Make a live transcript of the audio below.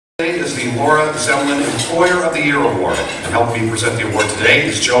Today is the Laura Zemlin Employer of the Year Award. And helping me present the award today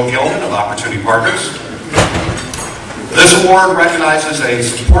is Joe Gilman of Opportunity Partners. This award recognizes a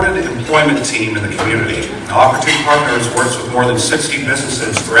supported employment team in the community. Now, Opportunity Partners works with more than 60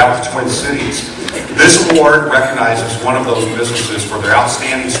 businesses throughout the Twin Cities. This award recognizes one of those businesses for their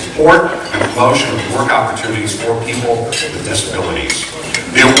outstanding support and promotion of work opportunities for people with disabilities.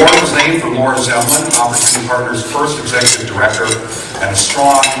 The award was named for Laura Zemlin, Opportunity Partners' first executive director and a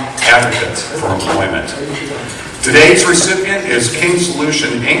strong advocate for employment. Today's recipient is King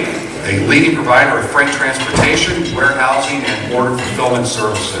Solution, Inc., a leading provider of freight transportation, warehousing, and order fulfillment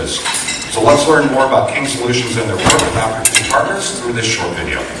services. So let's learn more about King Solutions and their work with Opportunity Partners through this short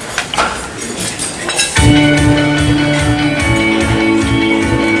video.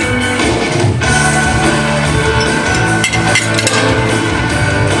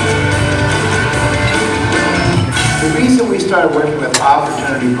 The reason we started working with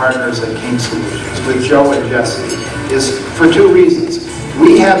Opportunity Partners at King Solutions, with Joe and Jesse, is for two reasons.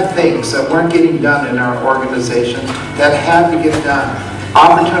 We had things that weren't getting done in our organization that had to get done.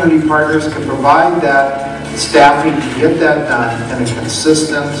 Opportunity Partners can provide that staffing to get that done in a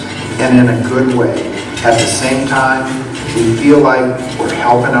consistent and in a good way. At the same time, we feel like we're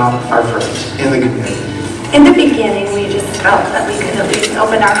helping out our friends in the community. In the beginning, we just felt that we could at least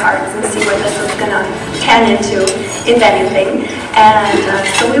open our hearts and see what this was going to pan into, if anything. And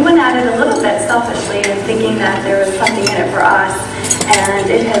so we went at it a little bit selfishly and thinking that there was something in it for us. And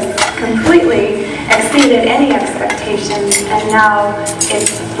it has completely exceeded any expectations. And now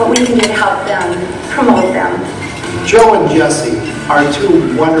it's what we can do to help them, promote them. Joe and Jesse are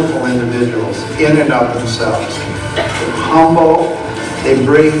two wonderful individuals in and of themselves. They're humble. They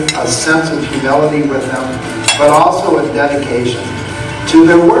bring a sense of humility with them, but also a dedication to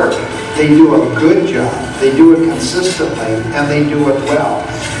their work. They do a good job, they do it consistently, and they do it well.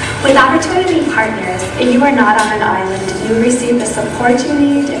 With Opportunity Partners, you are not on an island. You receive the support you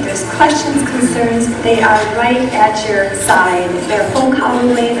need. If there's questions, concerns, they are right at your side. They're a phone call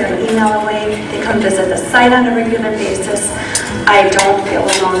away, they're an email away. They come visit the site on a regular basis. I don't feel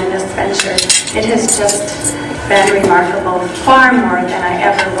alone in this venture. It has just been remarkable, far more than I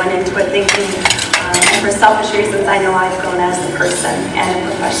ever went into it thinking. And for selfish reasons, I know I've grown as a person and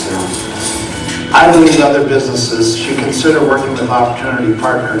a professional. I believe other businesses should consider working with Opportunity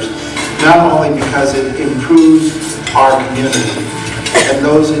Partners, not only because it improves our community and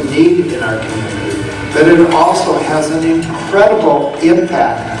those in need in our community, but it also has an incredible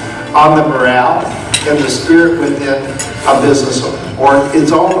impact on the morale and the spirit within a business or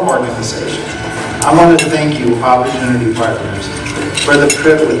its own organization. I want to thank you, Opportunity Partners, for the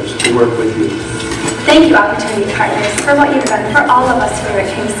privilege to work with you. Thank you, Opportunity Partners, for what you've done for all of us here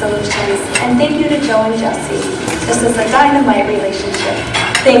at King Solutions. And thank you to Joe and Jesse. This is a dynamite relationship.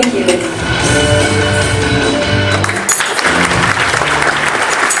 Thank you.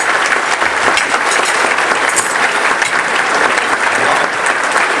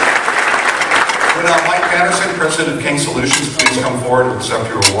 Would Mike Patterson, President of King Solutions, please come forward and accept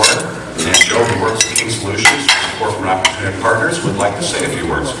your award? And Joe, who works at King Solutions, with support from Opportunity Partners, would like to say a few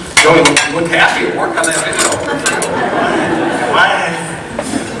words. Joe, you look happy at work on that video.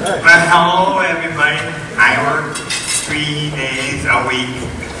 Well, hello everybody. I work 3 days a week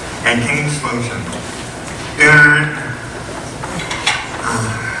at King Solutions. Doing a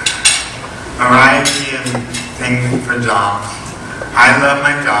variety of things for jobs. I love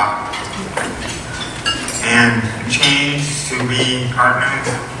my job. And change to be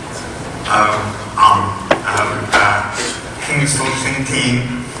partners of King Solution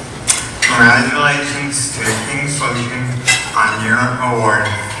team. Congratulations to King Solution on your award.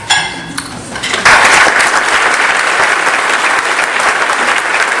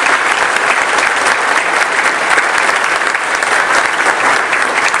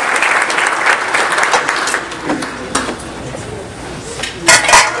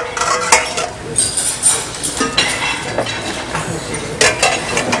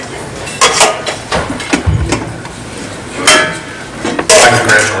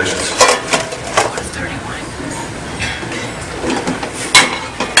 Congratulations.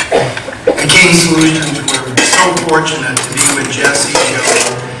 At King Solutions, we're so fortunate to be with Jesse,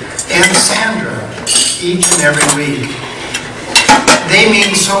 Joe, and Sandra each and every week. They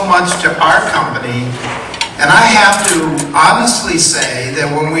mean so much to our company, and I have to honestly say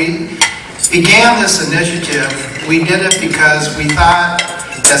that when we began this initiative, we did it because we thought,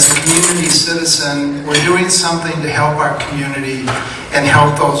 as a community citizen, we're doing something to help our community and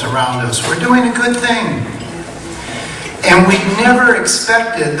help those around us. We're doing a good thing. And we never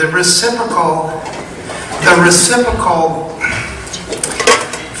expected the reciprocal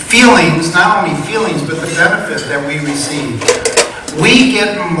feelings, not only feelings, but the benefit that we receive. We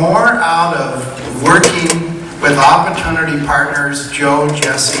get more out of working with Opportunity Partners, Joe,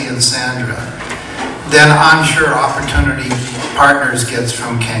 Jesse, and Sandra, than I'm sure Opportunity Partners gets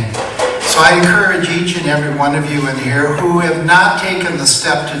from King. So I encourage each and every one of you in here who have not taken the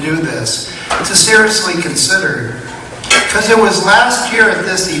step to do this, to seriously consider. Because it was last year at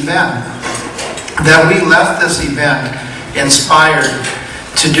this event that we left this event inspired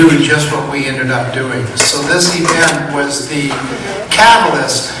to do just what we ended up doing. So this event was the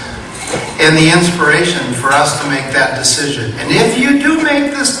catalyst and the inspiration for us to make that decision. And if you do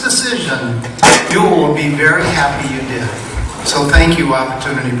make this decision, you will be very happy you did. So thank you,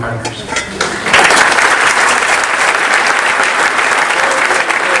 Opportunity Partners.